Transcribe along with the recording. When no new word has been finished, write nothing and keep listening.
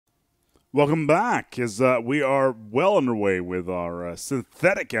Welcome back, as we are well underway with our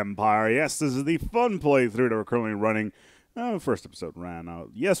synthetic empire. Yes, this is the fun playthrough that we're currently running. First episode ran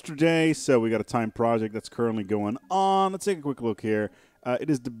out yesterday, so we got a time project that's currently going on. Let's take a quick look here. It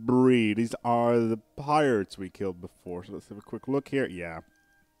is debris. These are the pirates we killed before, so let's have a quick look here. Yeah,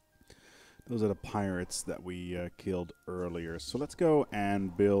 those are the pirates that we killed earlier. So let's go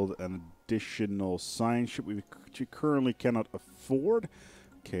and build an additional science ship which we currently cannot afford.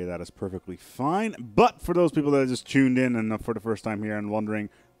 Okay, that is perfectly fine. But for those people that just tuned in and for the first time here and wondering,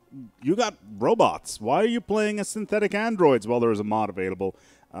 you got robots. Why are you playing as synthetic androids? Well, there is a mod available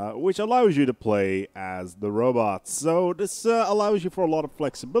which allows you to play as the robots. So this allows you for a lot of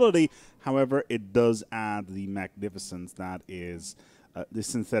flexibility. However, it does add the magnificence that is the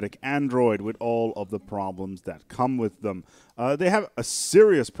synthetic android with all of the problems that come with them. They have a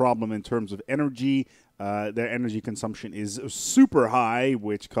serious problem in terms of energy. Their energy consumption is super high,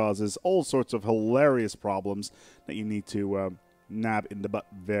 which causes all sorts of hilarious problems that you need to nab in the butt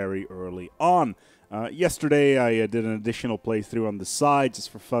very early on. Yesterday, I did an additional playthrough on the side just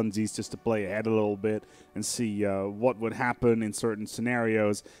for funsies, just to play ahead a little bit and see what would happen in certain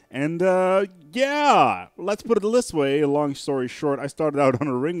scenarios. And yeah, let's put it this way, long story short, I started out on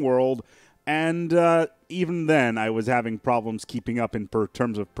a ring world, and even then I was having problems keeping up in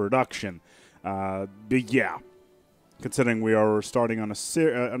terms of production. But yeah, considering we are starting on a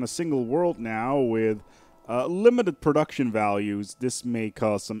single world now with limited production values, this may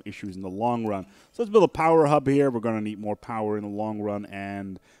cause some issues in the long run. So let's build a power hub here. We're going to need more power in the long run,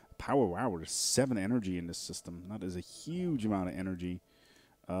 and power, wow, there's 7 energy in this system. That is a huge amount of energy.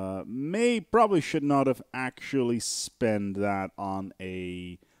 Probably should not have actually spent that on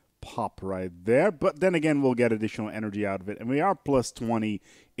a pop right there, but then again, we'll get additional energy out of it, and we are plus 20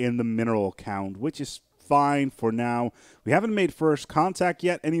 in the mineral count, which is fine for now. We haven't made first contact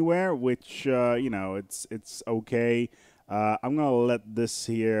yet anywhere, which you know, it's okay. I'm gonna let this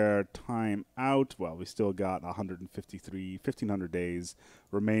here time out. Well, we still got 1,500 days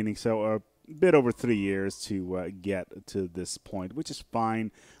remaining, so a bit over 3 years to get to this point, which is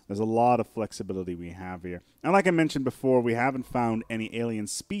fine. There's a lot of flexibility we have here. And like I mentioned before, we haven't found any alien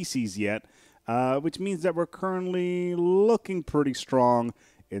species yet, which means that we're currently looking pretty strong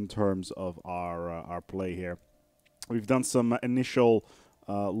in terms of our play here. We've done some initial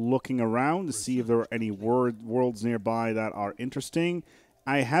looking around to see if there are any worlds nearby that are interesting.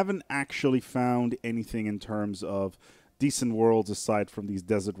 I haven't actually found anything in terms of decent worlds aside from these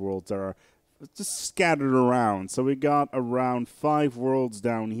desert worlds that are just scattered around. So we got around 5 worlds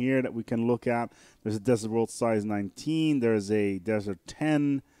down here that we can look at. There's a desert world size 19. There's a desert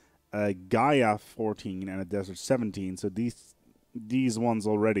 10, a Gaia 14, and a desert 17. So these ones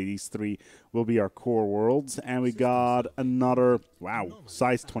already, these 3 will be our core worlds. And we got another, wow,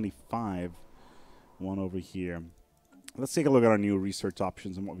 size 25 one over here. Let's take a look at our new research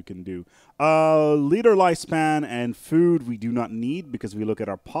options and what we can do. Leader lifespan and food we do not need because we look at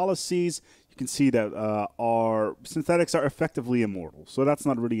our policies. You can see that our synthetics are effectively immortal, so that's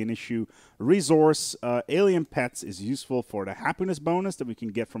not really an issue. Resource, alien pets is useful for the happiness bonus that we can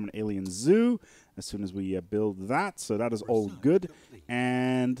get from an alien zoo as soon as we build that, so that is all good.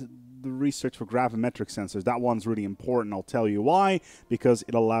 And the research for gravimetric sensors, that one's really important. I'll tell you why, because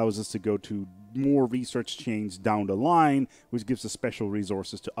it allows us to go to more research chains down the line, which gives us special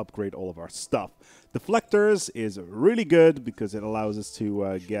resources to upgrade all of our stuff. Deflectors is really good because it allows us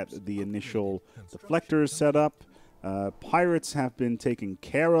to get the initial deflectors set up. Pirates have been taken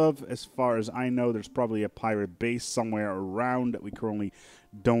care of. As far as I know, there's probably a pirate base somewhere around that we currently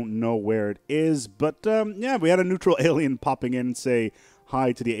don't know where it is. But yeah, we had a neutral alien popping in and say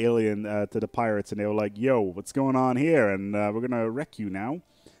hi to the alien, to the pirates, and they were like, yo, what's going on here? And we're going to wreck you now.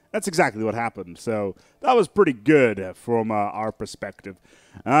 That's exactly what happened. So that was pretty good from our perspective.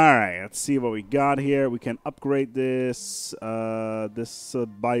 All right, let's see what we got here. We can upgrade this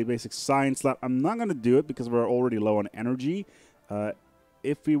basic science lab. I'm not going to do it because we're already low on energy.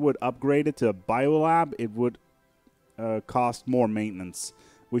 If we would upgrade it to a biolab, it would cost more maintenance,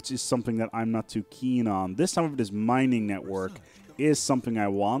 which is something that I'm not too keen on. This, however, this mining network is something I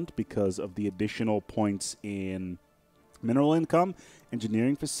want because of the additional points in mineral income.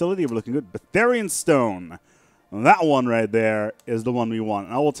 Engineering facility, we're looking good. Betharian stone. That one right there is the one we want.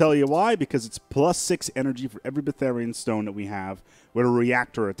 And I will tell you why, because it's plus 6 energy for every Betharian stone that we have with a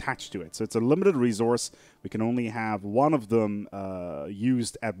reactor attached to it. So it's a limited resource. We can only have one of them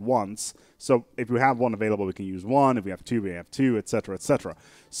used at once. So if we have one available, we can use one. If we have 2, we have 2, etc., etc.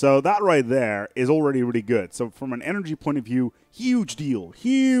 So that right there is already really good. So from an energy point of view, huge deal.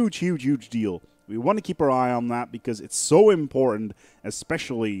 Huge, huge, huge deal. We want to keep our eye on that because it's so important,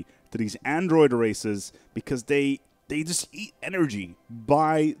 especially to these android races, because they just eat energy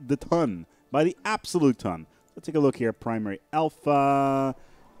by the ton, by the absolute ton. Let's take a look here. Primary alpha,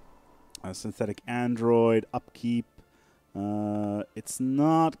 synthetic android, upkeep. It's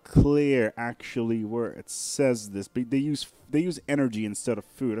not clear actually where it says this, but they use energy instead of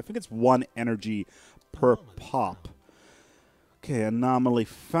food. I think it's 1 energy per pop. Okay, anomaly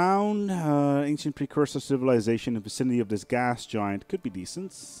found. Ancient precursor civilization in the vicinity of this gas giant. Could be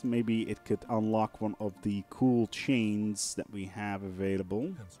decent. Maybe it could unlock one of the cool chains that we have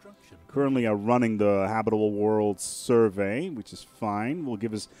available. Currently are running the Habitable World survey, which is fine. Will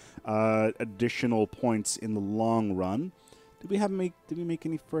give us additional points in the long run. Did we make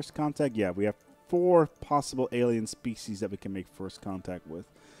any first contact? Yeah, we have 4 possible alien species that we can make first contact with.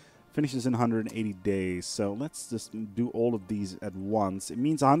 Finishes in 180 days, so let's just do all of these at once. It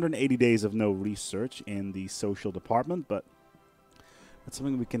means 180 days of no research in the social department, but that's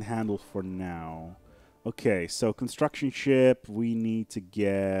something we can handle for now. Okay, so construction ship, we need to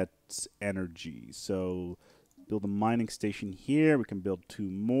get energy. So build a mining station here. We can build 2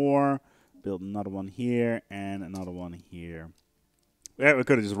 more. Build another one here and another one here. Yeah, we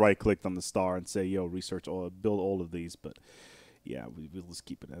could have just right-clicked on the star and say, yo, research all, build all of these, but yeah, we'll just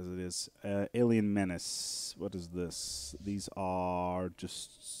keep it as it is. Alien Menace. What is this? These are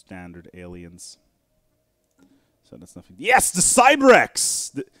just standard aliens. So that's nothing. Yes, the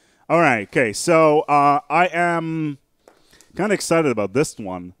Cybrex! All right, okay. So I am kind of excited about this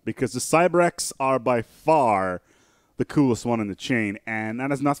one because the Cybrex are by far the coolest one in the chain. And that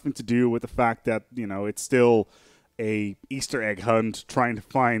has nothing to do with the fact that, you know, it's still a Easter egg hunt trying to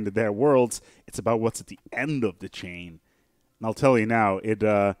find their worlds. It's about what's at the end of the chain. And I'll tell you now, it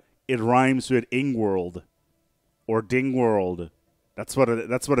rhymes with Ingworld or Dingworld. That's what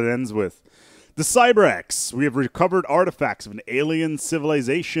it ends with. The Cybrex. We have recovered artifacts of an alien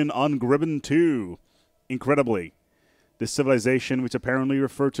civilization on Gribbon 2. Incredibly, this civilization, which apparently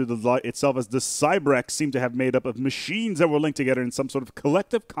referred to itself as the Cybrex, seemed to have made up of machines that were linked together in some sort of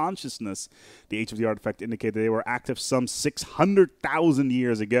collective consciousness. The age of the artifact indicated they were active some 600,000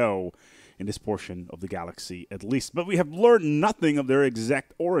 years ago. In this portion of the galaxy, at least. But we have learned nothing of their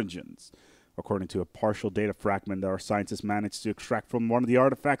exact origins. According to a partial data fragment that our scientists managed to extract from one of the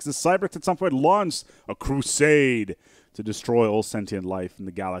artifacts, the Cybrex at some point launched a crusade to destroy all sentient life in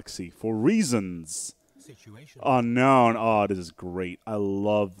the galaxy for reasons unknown. Oh, this is great. I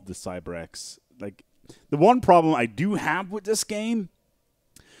love the Cybrex. Like, the one problem I do have with this game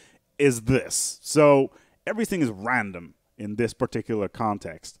is this. So, everything is random in this particular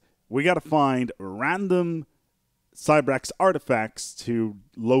context. We got to find random Cybrex artifacts to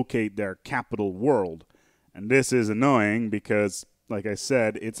locate their capital world. And this is annoying because, like I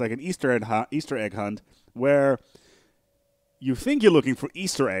said, it's like an Easter egg hunt where you think you're looking for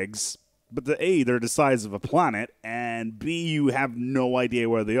Easter eggs, but A, they're the size of a planet, and B, you have no idea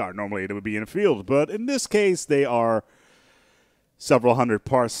where they are. Normally it would be in a field, but in this case, they are several hundred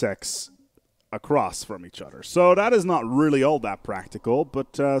parsecs across from each other. So that is not really all that practical,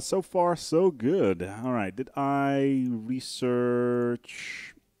 but so far so good. All right, did I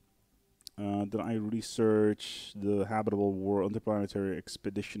research the Habitable World, Interplanetary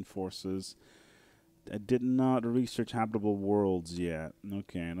Expedition Forces? I did not research Habitable Worlds yet.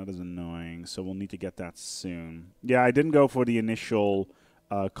 Okay, that is annoying, so we'll need to get that soon. Yeah, I didn't go for the initial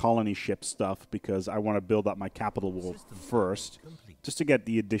colony ship stuff because I want to build up my capital world first, just to get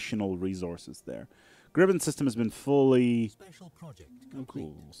the additional resources there. Gribbon system has been fully... Oh,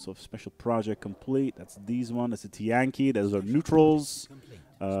 cool. So special project complete. That's these one. That's the Tianki. Those are neutrals.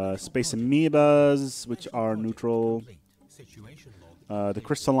 Space amoebas, which are neutral. The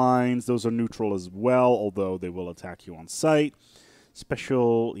crystallines, those are neutral as well, although they will attack you on sight.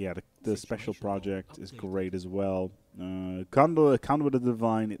 Special, yeah, the special project is great as well. Conduit of the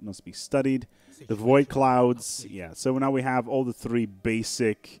Divine, it must be studied. The Void Clouds, yeah. So now we have all the 3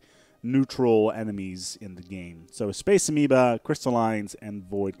 basic neutral enemies in the game. So Space Amoeba, Crystallines, and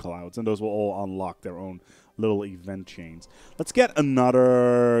Void Clouds, and those will all unlock their own little event chains. Let's get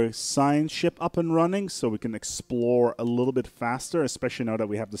another science ship up and running so we can explore a little bit faster, especially now that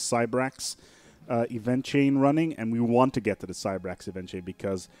we have the Cybrex event chain running, and we want to get to the Cybrex event chain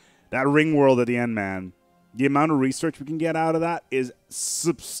because that ring world at the end, man, the amount of research we can get out of that is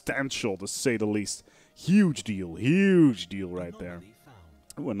substantial, to say the least. Huge deal right there.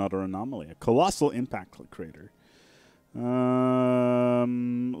 Oh, another anomaly, a colossal impact crater. Let's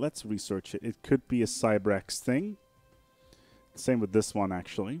research it. It could be a Cybrex thing. Same with this one,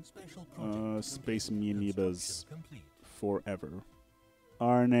 actually. Space amoebas forever.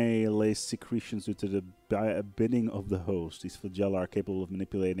 RNA-laced secretions due to the bidding of the host. These flagella are capable of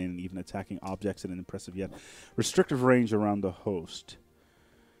manipulating and even attacking objects in an impressive yet restrictive range around the host.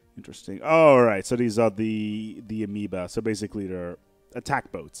 Interesting. All right, so these are the amoeba. So basically, they're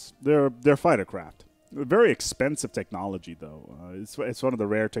attack boats. They're fighter craft. Very expensive technology, though. It's one of the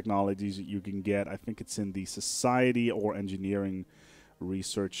rare technologies that you can get. I think it's in the society or engineering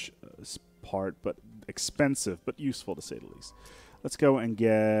research part, but expensive, but useful to say the least. Let's go and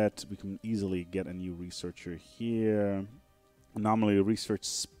get, we can easily get a new researcher here. Anomaly research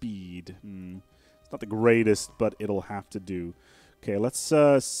speed. It's not the greatest, but it'll have to do. Okay, let's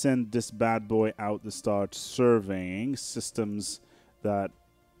send this bad boy out to start surveying systems that,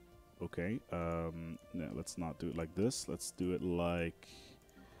 okay, no, let's not do it like this. Let's do it like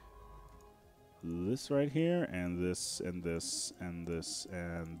this right here, and this, and this, and this,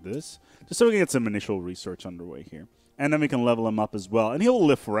 and this. Just so we can get some initial research underway here. And then we can level him up as well. And he'll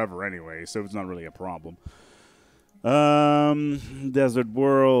live forever anyway, so it's not really a problem. Desert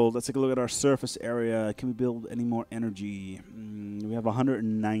world. Let's take a look at our surface area. Can we build any more energy? We have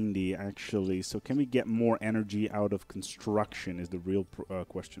 190, actually. So can we get more energy out of construction is the real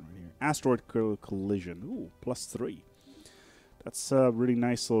question right here. Asteroid collision. Ooh, +3. That's really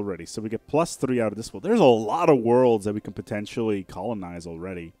nice already. So we get +3 out of this world. There's a lot of worlds that we can potentially colonize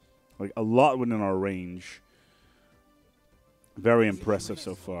already. Like, a lot within our range. Very impressive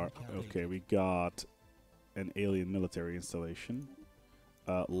so far. Okay, we got an alien military installation.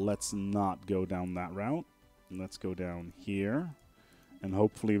 Let's not go down that route. Let's go down here. And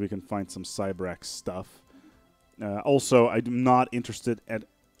hopefully we can find some Cybrax stuff. Also, I'm not interested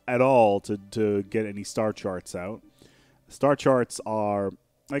at all to get any star charts out. Star charts are,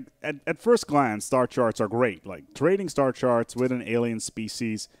 like, at first glance, star charts are great. Like, trading star charts with an alien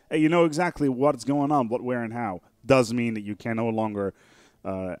species, hey, you know exactly what's going on, what, where, and how. Does mean that you can no longer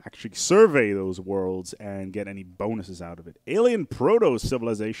actually survey those worlds and get any bonuses out of it. Alien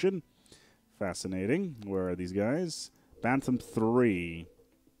proto-civilization. Fascinating. Where are these guys? Bantam 3.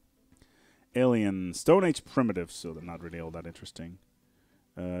 Alien Stone Age primitive, so they're not really all that interesting.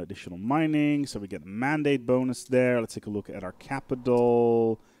 Additional mining, so we get a mandate bonus there. Let's take a look at our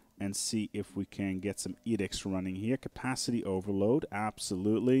capital and see if we can get some edicts running here. Capacity overload,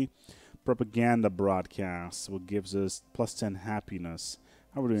 absolutely. Propaganda broadcast, what gives us +10 happiness.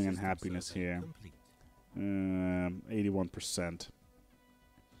 How are we doing in happiness here? 81%.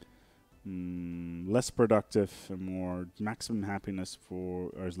 Less productive and more maximum happiness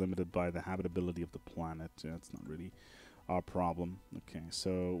is limited by the habitability of the planet. That's not really our problem. Okay,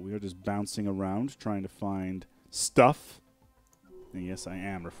 so we are just bouncing around trying to find stuff. And yes, I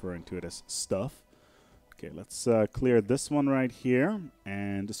am referring to it as stuff. Okay, let's clear this one right here,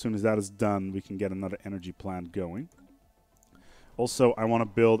 and as soon as that is done, we can get another energy plant going. Also, I want to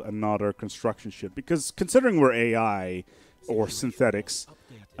build another construction ship, because considering we're AI, or synthetics,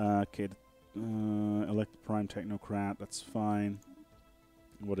 okay, elect Prime Technocrat, that's fine.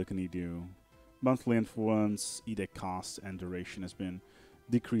 What can he do? Monthly influence, edict cost, and duration has been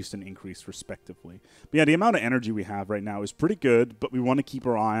decreased and increased respectively. But yeah, the amount of energy we have right now is pretty good, but we want to keep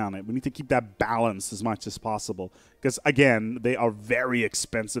our eye on it. We need to keep that balance as much as possible, because again, they are very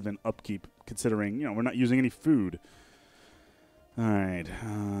expensive in upkeep, considering, you know, we're not using any food. All right,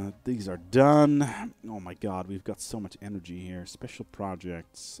 these are done. Oh my god, we've got so much energy here. Special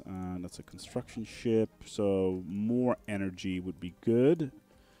projects, that's a construction ship, so more energy would be good.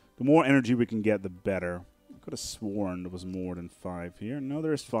 The more energy we can get, the better. Could have sworn there was more than 5 here. No,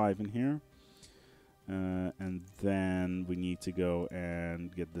 there's 5 in here. And then we need to go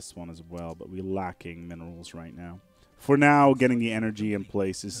and get this one as well, but we're lacking minerals right now. For now, getting the energy in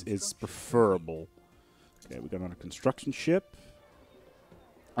place is preferable. Okay, we got another construction ship.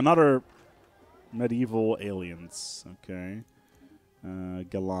 Another medieval aliens. Okay.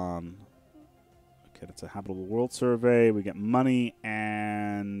 Galan. Okay, that's a habitable world survey. We get money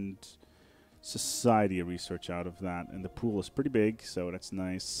and society research out of that, and the pool is pretty big, so that's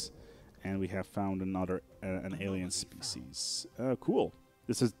nice. And we have found another an alien species. Cool.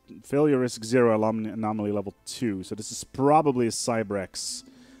 This is failure risk 0 anomaly level 2, so this is probably a Cybrax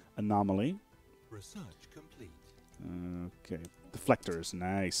anomaly. Research complete. Okay, deflectors,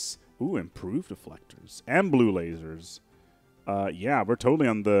 nice. Ooh, improved deflectors and blue lasers. Yeah, we're totally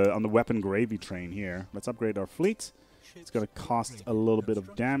on the weapon gravy train here. Let's upgrade our fleet. It's gonna cost a little bit of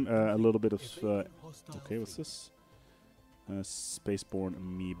okay, what's this? Spaceborne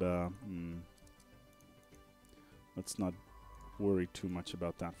amoeba. Let's not worry too much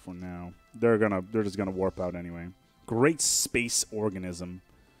about that for now. They're just gonna warp out anyway. Great space organism.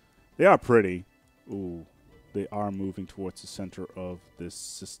 They are pretty. Ooh, They are moving towards the center of this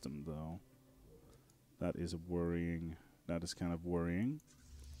system, though. That is worrying. That is kind of worrying.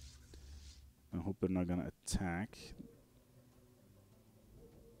 I hope they're not going to attack.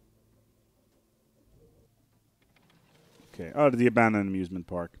 Okay. Oh, the abandoned amusement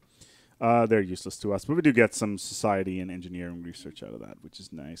park. They're useless to us, but we do get some society and engineering research out of that, which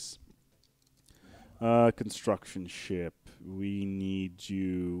is nice. Construction ship. We need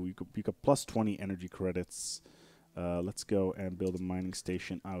you. You got plus 20 energy credits. Let's go and build a mining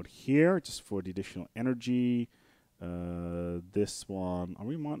station out here just for the additional energy. This one. Are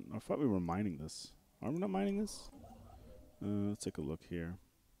we I thought we were mining this. Are we not mining this? Let's take a look here.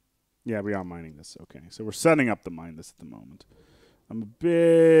 Yeah, we are mining this. Okay, so we're setting up to mine this at the moment. I'm a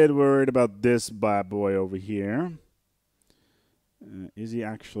bit worried about this bad boy over here. Is he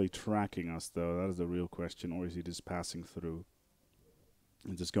actually tracking us, though? That is the real question. Or is he just passing through?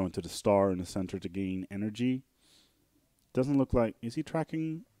 And just going to the star in the center to gain energy? Doesn't look like... Is he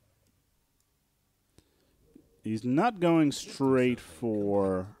tracking? He's not going straight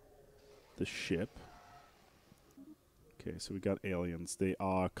for the ship. Okay, so we got aliens. They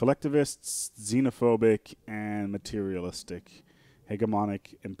are collectivists, xenophobic, and materialistic.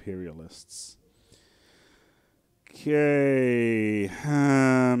 Hegemonic imperialists. Okay.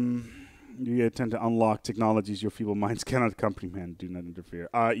 You tend to unlock technologies your feeble minds cannot comprehend. Do not interfere.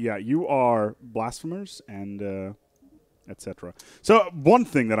 Yeah, you are blasphemers and etc. So one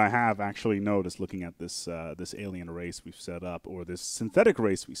thing that I have actually noticed looking at this this alien race we've set up, or this synthetic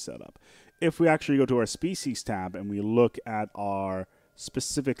race we set up, if we actually go to our species tab and we look at our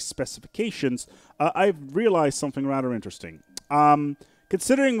specific specifications, I've realized something rather interesting.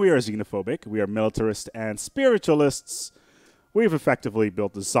 Considering we are xenophobic, we are militarist and spiritualists, we've effectively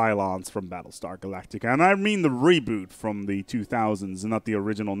built the Cylons from Battlestar Galactica. And I mean the reboot from the 2000s and not the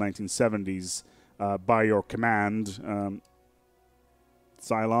original 1970s by your command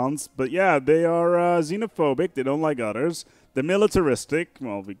Cylons. But yeah, they are xenophobic. They don't like others. They're militaristic.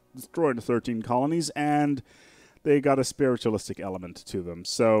 Well, we destroyed the 13 colonies, and they got a spiritualistic element to them.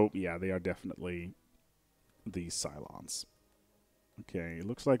 So yeah, they are definitely the Cylons. Okay, it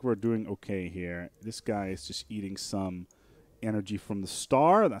looks like we're doing okay here. This guy is just eating some energy from the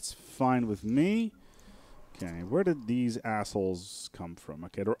star. That's fine with me. Okay, where did these assholes come from?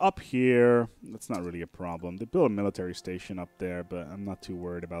 Okay, they're up here. That's not really a problem. They built a military station up there, but I'm not too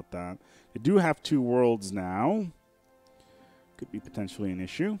worried about that. They do have 2 worlds now. Could be potentially an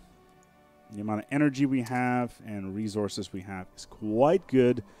issue. The amount of energy we have and resources we have is quite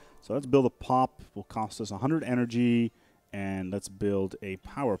good. So let's build a pop. Will cost us 100 energy. And let's build a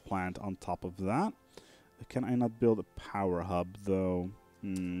power plant on top of that. Can I not build a power hub, though?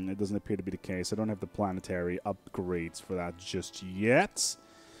 It doesn't appear to be the case. I don't have the planetary upgrades for that just yet.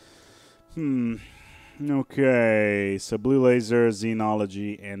 Okay, so blue laser,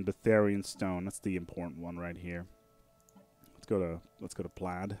 xenology, and Betharian stone. That's the important one right here. Let's go to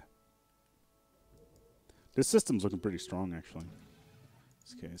Plaid. This system's looking pretty strong, actually.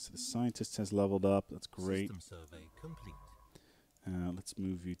 Okay, so the scientist has leveled up. That's great. System survey complete. Let's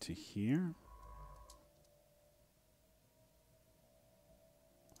move you to here.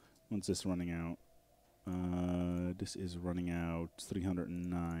 When's this running out? This is running out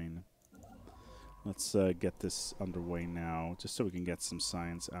 309. Let's get this underway now, just so we can get some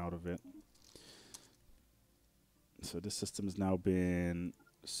science out of it. So this system has now been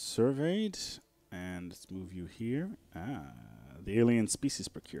surveyed, and let's move you here. The alien species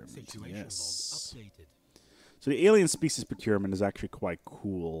procurement. Situation Yes. log updated. So the alien species procurement is actually quite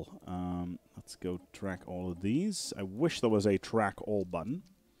cool. Let's go track all of these. I wish there was a track all button.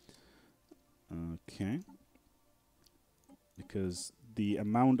 Okay. Because the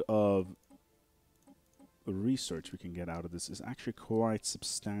amount of research we can get out of this is actually quite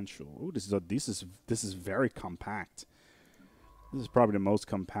substantial. Oh, this is very compact. This is probably the most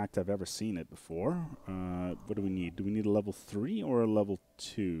compact I've ever seen it before. What do we need? Do we need a level 3 or a level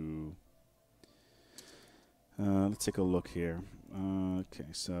 2? Let's take a look here. Okay,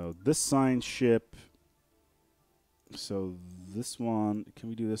 so this science ship. So this one, can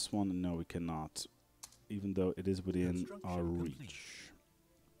we do this one? No, we cannot, even though it is within our reach.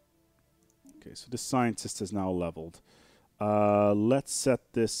 Okay, so this scientist is now leveled. Let's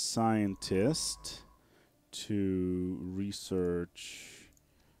set this scientist to research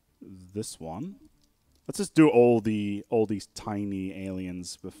this one. Let's just do all these tiny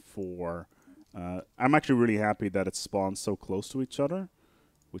aliens before. I'm actually really happy that it spawns so close to each other,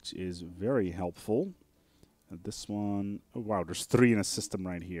 which is very helpful. This one, oh wow, there's 3 in a system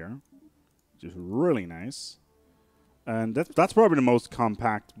right here, which is really nice. And that's probably the most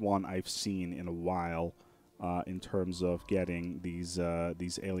compact one I've seen in a while. in terms of getting these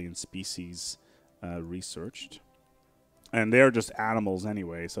alien species researched. And they're just animals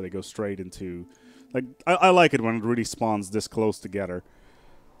anyway, so they go straight into... Like, I like it when it really spawns this close together,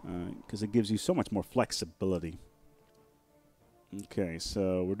 because it gives you so much more flexibility. Okay,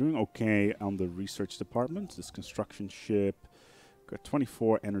 so we're doing okay on the research department. This construction ship got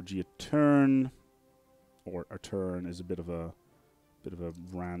 24 energy a turn, or a turn is a bit of a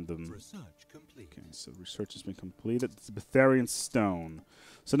random. Research complete. Okay, so research has been completed. It's a Betharian stone.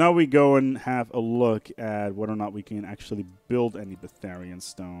 So now we go and have a look at whether or not we can actually build any Betharian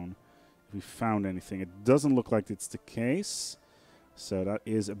stone. If we found anything, it doesn't look like it's the case. So that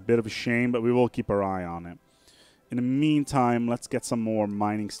is a bit of a shame, but we will keep our eye on it. In the meantime, let's get some more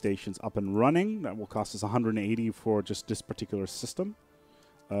mining stations up and running. That will cost us 180 for just this particular system.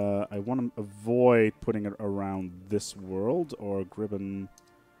 I want to avoid putting it around this world or Gribben.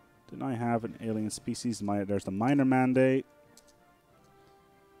 Didn't I have an alien species? There's the miner mandate.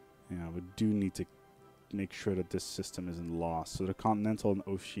 Yeah, we do need to make sure that this system isn't lost. So they're continental and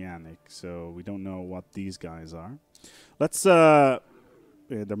oceanic. So we don't know what these guys are. Let's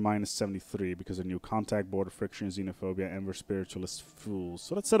they're minus 73 because of new contact, border friction, xenophobia, and we're spiritualist fools.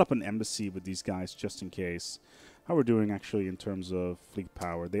 So let's set up an embassy with these guys just in case. How we're doing actually in terms of fleet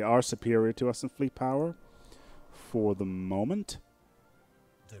power. They are superior to us in fleet power for the moment.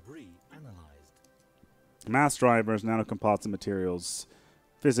 Debris analyzed. Mass drivers, nanocomposites materials,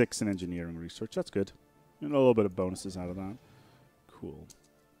 physics and engineering research. That's good. And a little bit of bonuses out of that. Cool.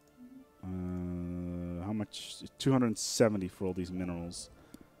 How much? 270 for all these minerals.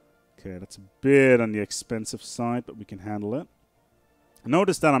 Okay, that's a bit on the expensive side, but we can handle it.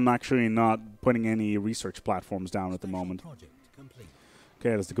 Notice that I'm actually not putting any research platforms down at the moment. Project complete. Okay,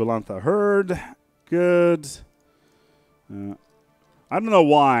 there's the Golantha herd. Good. I don't know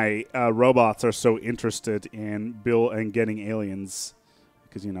why robots are so interested in getting aliens.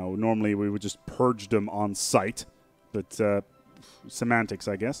 Because, you know, normally we would just purge them on site. But semantics,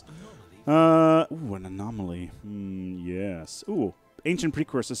 I guess. Ooh, an anomaly. Yes. Ooh, ancient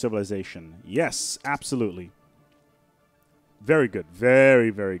precursor civilization. Yes, absolutely. Very good.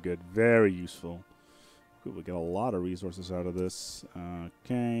 Very, very good. Very useful. Good, we get a lot of resources out of this.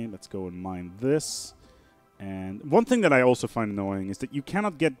 Okay, let's go and mine this. And one thing that I also find annoying is that you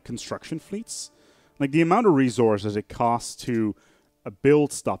cannot get construction fleets. Like, the amount of resources it costs to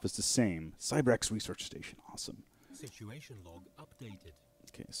build stuff is the same. Cybrex Research Station. Awesome. Situation log updated.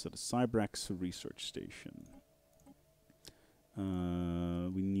 Okay, so the Cybrex Research Station.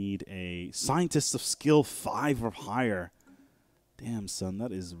 We need a scientist of skill 5 or higher. Damn, son,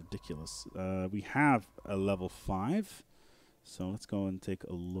 that is ridiculous. We have a level 5. So let's go and take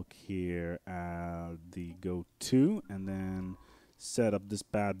a look here at the go-to and then set up this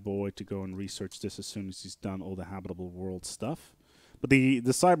bad boy to go and research this as soon as he's done all the habitable world stuff. But the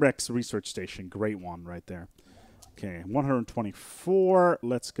Cybrex Research Station, great one right there. Okay, 124.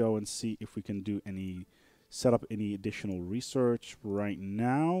 Let's go and see if we can do set up any additional research right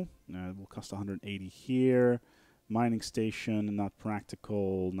now. It will cost 180 here. Mining station, not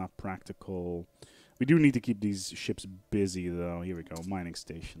practical, not practical. We do need to keep these ships busy, though. Here we go, mining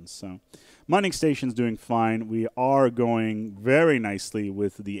stations. So, mining station's doing fine. We are going very nicely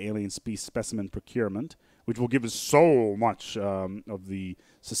with the alien specimen procurement, which will give us so much of the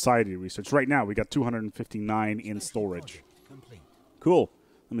society research. Right now, we got 259 in storage. Cool.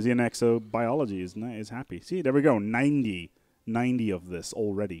 Let me see an exobiology is happy. See, there we go, 90 of this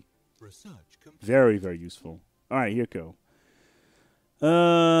already. Very, very useful. All right, here we go.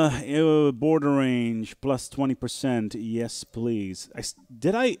 Border range plus 20%. Yes, please.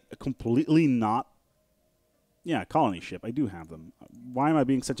 Did I completely not? Yeah, colony ship. I do have them. Why am I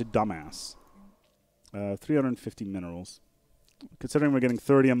being such a dumbass? 350 minerals. Considering we're getting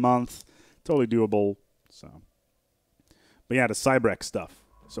 30 a month, totally doable. So, but yeah, the Cybrex stuff,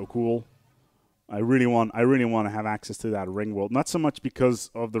 so cool. I really want to have access to that ring world. Not so much because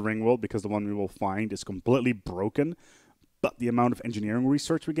of the ring world, because the one we will find is completely broken, but the amount of engineering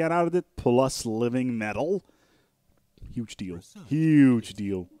research we get out of it, plus living metal, huge deal. Huge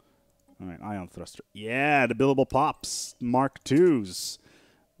deal. All right, ion thruster. Yeah, the billable pops, Mark IIs.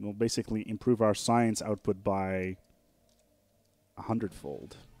 Will basically improve our science output by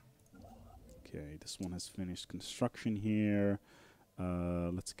 100-fold. Okay, this one has finished construction here.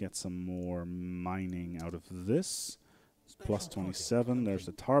 Let's get some more mining out of this. It's plus 27. There's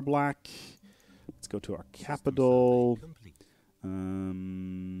the tar black. Let's go to our capital.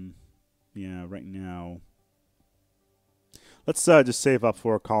 Yeah, right now. Let's just save up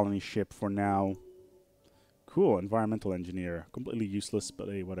for a colony ship for now. Cool, environmental engineer. Completely useless, but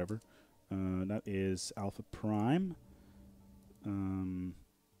hey, whatever. That is Alpha Prime.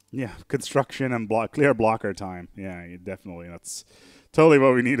 Yeah, construction and clear blocker time. Yeah, definitely. That's totally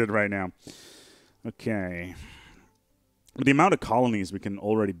what we needed right now. Okay. But the amount of colonies we can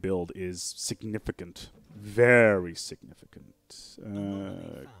already build is significant. Very significant.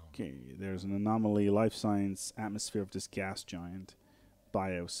 Okay, there's an anomaly, life science, atmosphere of this gas giant,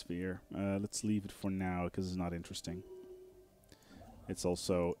 biosphere. Let's leave it for now because it's not interesting. It's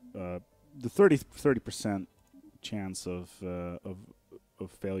also the 30% chance of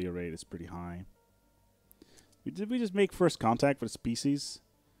failure rate is pretty high. Did we just make first contact with species?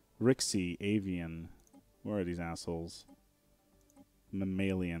 Rixie, avian. Where are these assholes?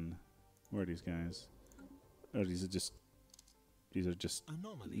 Mammalian. Where are these guys? Oh, these are just.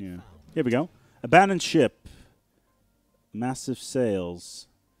 Anomaly Yeah. found. Here we go. Abandoned ship. Massive sails.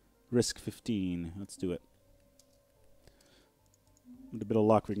 Risk 15. Let's do it. With a bit of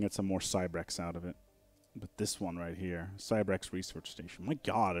luck, we can get some more Cybrex out of it. But this one right here, Cybrex Research Station. My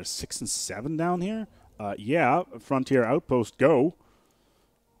God, there's 6 and 7 down here? Yeah, Frontier Outpost, go.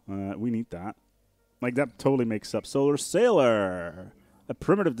 We need that. Like, that totally makes up. Solar Sailor. A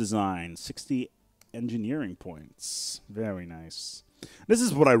primitive design. 60 engineering points. Very nice. This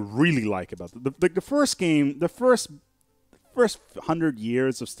is what I really like about the first game. The first 100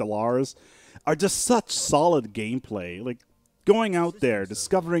 years of Stellaris are just such solid gameplay. Like, going out there,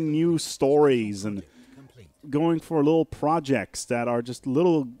 discovering new stories, and Complete. going for little projects that are just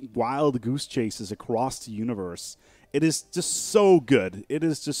little wild goose chases across the universe. It is just so good. It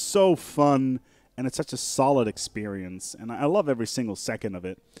is just so fun, and it's such a solid experience, and I love every single second of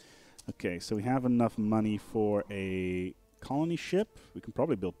it. Okay, so we have enough money for a colony ship. We can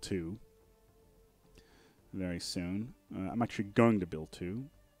probably build 2 very soon. I'm actually going to build 2,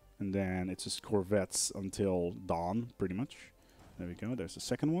 and then it's just corvettes until dawn, pretty much. There we go. There's the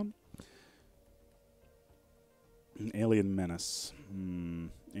second one. An alien menace.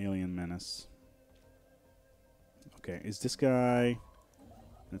 Alien menace. Okay, is this guy?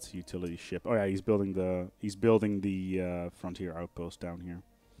 That's a utility ship. Oh yeah, he's building the frontier outpost down here,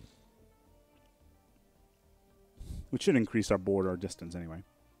 which should increase our border distance anyway.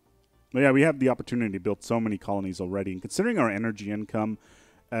 But yeah, we have the opportunity to build so many colonies already, and considering our energy income,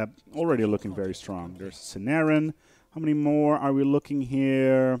 already looking very strong. There's Synaran. How many more are we looking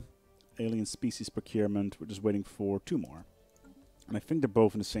here? Alien species procurement. We're just waiting for 2 more. And I think they're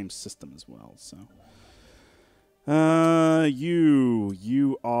both in the same system as well, so.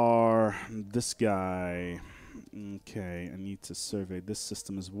 You are this guy. Okay, I need to survey this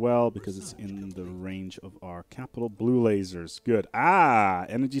system as well because it's in the range of our capital. Blue lasers, good.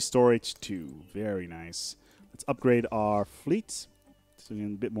 Energy storage 2, very nice. Let's upgrade our fleet so we get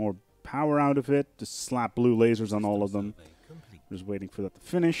a bit more power out of it. Just slap blue lasers on all of them. Survey complete. Just waiting for that to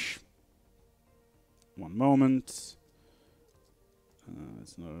finish. One moment.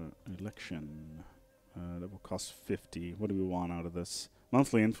 It's another election. That will cost 50. What do we want out of this?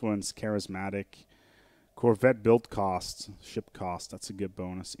 Monthly influence, charismatic. Corvette build cost, ship cost. That's a good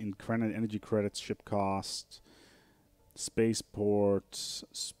bonus. Energy credits, ship cost. Spaceport.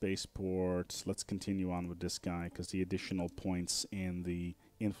 Let's continue on with this guy because the additional points in the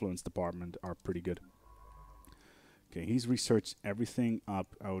influence department are pretty good. Okay, he's researched everything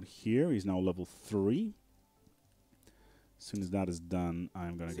up out here. He's now level 3. As soon as that is done,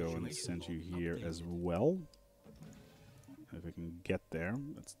 I'm going to go and send you here as well. If I can get there.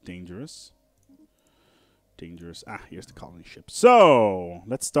 That's dangerous. Dangerous. Here's the colony ship. So,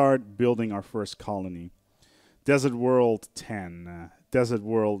 let's start building our first colony. Desert World 10. Desert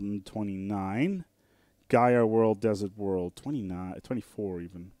World 29. Gaia World, Desert World 29, 24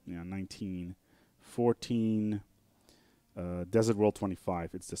 even. Yeah, 19. 14. Desert World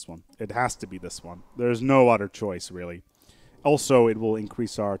 25. It's this one. It has to be this one. There's no other choice, really. Also, it will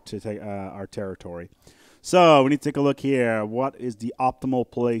increase our territory. So, we need to take a look here. What is the optimal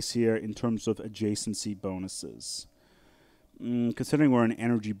place here in terms of adjacency bonuses? Considering we're an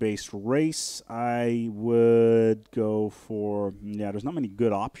energy-based race, I would go for... Yeah, there's not many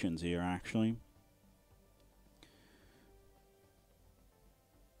good options here, actually.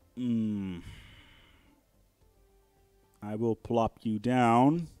 I will plop you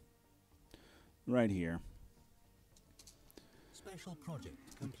down right here. Special project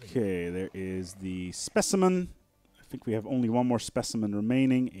complete. Okay, there is the specimen. I think we have only one more specimen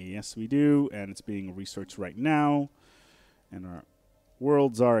remaining. Yes, we do, and it's being researched right now. And our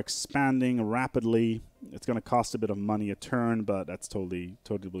worlds are expanding rapidly. It's going to cost a bit of money a turn, but that's totally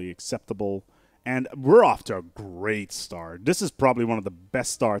acceptable. And we're off to a great start. This is probably one of the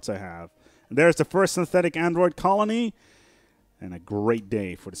best starts I have. And there's the first synthetic android colony. and a great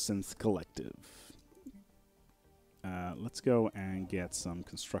day for the Synth Collective. Let's go and get some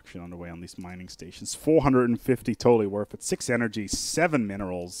construction underway on these mining stations. 450 totally worth it. 6 energy, 7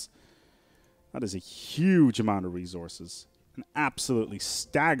 minerals. That is a huge amount of resources. An absolutely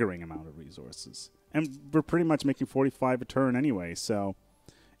staggering amount of resources. And we're pretty much making 45 a turn anyway, so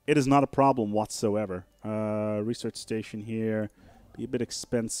it is not a problem whatsoever. Research station here. Be a bit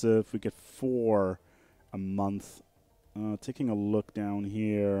expensive. We get 4 a month. Taking a look down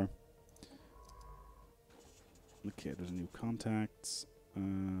here. Okay, there's new contacts.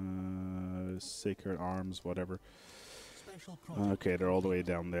 Sacred Arms, whatever. Okay, they're all the way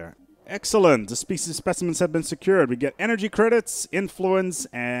down there. Excellent. The species specimens have been secured. We get energy credits, influence,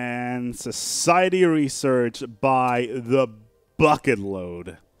 and society research by the bucket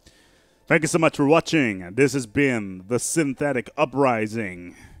load. Thank you so much for watching. This has been the Synthetic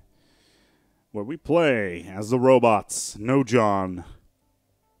Uprising, where we play as the robots. No, John,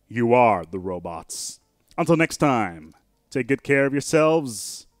 you are the robots. Until next time, take good care of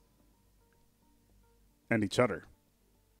yourselves and each other.